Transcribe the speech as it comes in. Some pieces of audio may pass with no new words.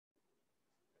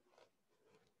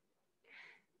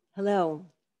Hello,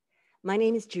 my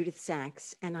name is Judith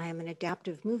Sachs, and I am an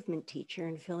adaptive movement teacher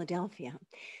in Philadelphia.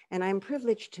 And I'm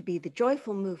privileged to be the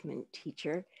joyful movement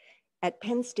teacher at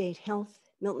Penn State Health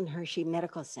Milton Hershey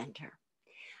Medical Center.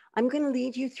 I'm going to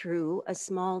lead you through a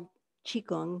small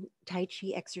Qigong Tai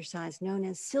Chi exercise known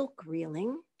as silk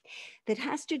reeling that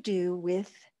has to do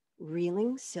with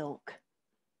reeling silk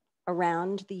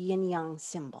around the yin yang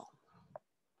symbol.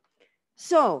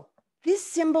 So, this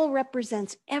symbol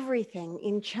represents everything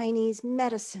in Chinese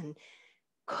medicine,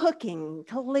 cooking,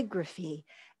 calligraphy,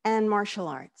 and martial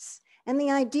arts. And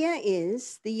the idea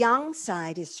is the yang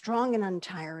side is strong and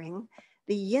untiring.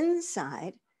 The yin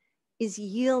side is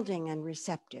yielding and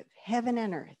receptive, heaven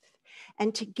and earth.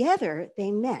 And together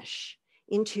they mesh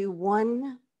into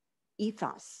one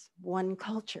ethos, one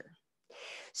culture.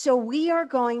 So we are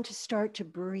going to start to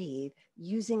breathe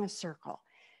using a circle.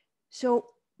 So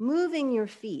moving your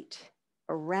feet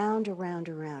around,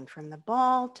 from the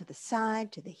ball to the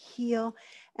side, to the heel,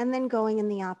 and then going in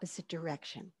the opposite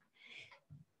direction.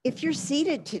 If you're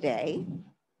seated today,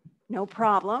 no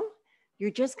problem.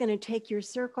 You're just going to take your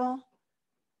circle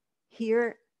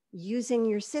here using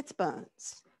your sits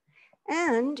bones.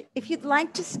 And if you'd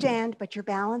like to stand, but your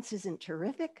balance isn't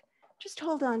terrific, just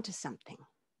hold on to something.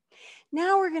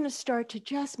 Now we're going to start to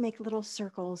just make little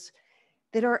circles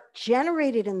that are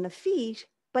generated in the feet,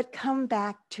 but come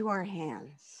back to our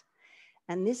hands.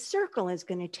 And this circle is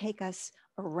going to take us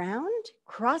around,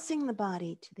 crossing the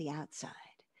body to the outside.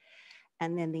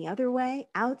 And then the other way,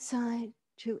 outside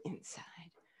to inside.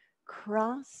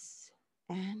 Cross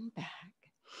and back.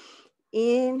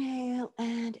 Inhale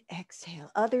and exhale.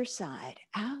 Other side,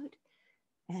 out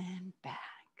and back.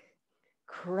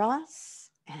 Cross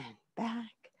and back.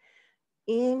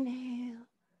 Inhale,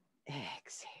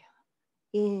 exhale.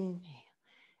 Inhale,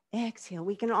 exhale.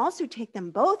 We can also take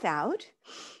them both out,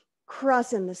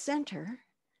 cross in the center,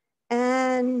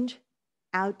 and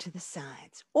out to the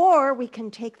sides. Or we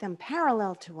can take them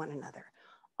parallel to one another,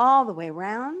 all the way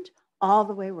around, all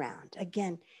the way around.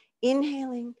 Again,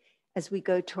 inhaling as we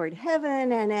go toward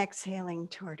heaven and exhaling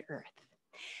toward earth.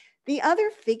 The other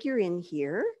figure in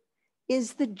here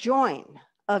is the join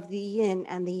of the yin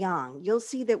and the yang. You'll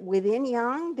see that within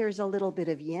yang, there's a little bit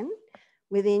of yin.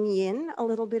 Within yin, a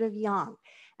little bit of yang.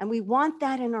 And we want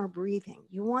that in our breathing.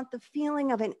 You want the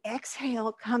feeling of an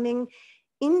exhale coming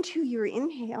into your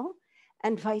inhale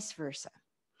and vice versa.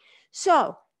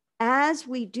 So as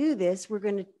we do this, we're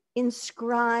going to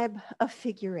inscribe a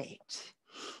figure 8.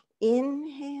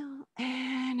 Inhale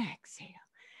and exhale.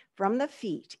 From the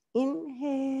feet,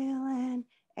 inhale and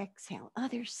exhale.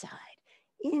 Other side,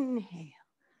 inhale,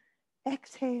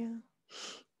 exhale.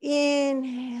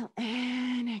 Inhale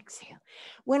and exhale.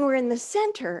 When we're in the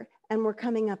center and we're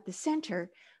coming up the center,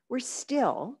 we're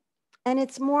still, and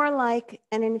it's more like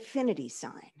an infinity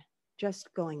sign,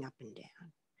 just going up and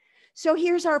down. So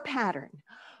here's our pattern.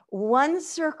 One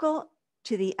circle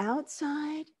to the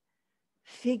outside,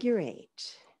 figure 8.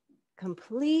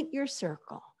 Complete your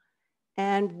circle.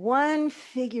 And one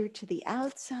figure to the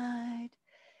outside,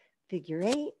 figure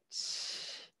 8.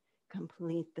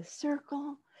 Complete the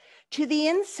circle. To the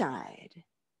inside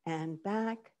and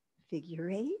back, figure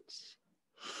 8.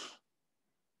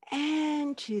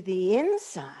 And to the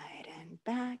inside and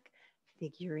back,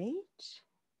 figure 8.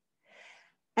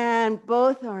 And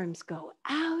both arms go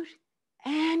out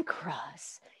and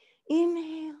cross.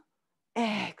 Inhale,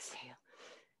 exhale.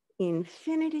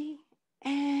 Infinity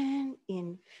and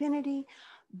infinity.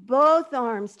 Both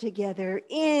arms together.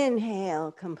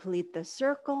 Inhale, complete the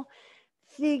circle.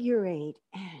 Figure 8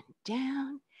 and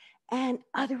down. And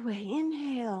other way,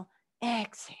 inhale,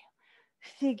 exhale,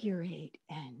 figure 8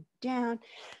 and down,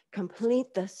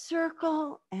 complete the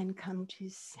circle and come to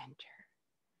center.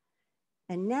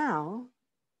 And now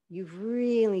you've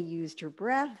really used your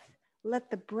breath.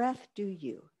 Let the breath do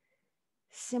you.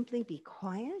 Simply be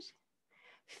quiet.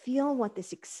 Feel what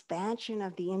this expansion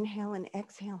of the inhale and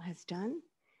exhale has done.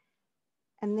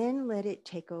 And then let it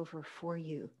take over for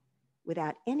you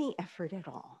without any effort at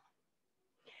all.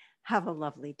 Have a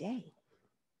lovely day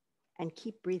and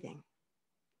keep breathing.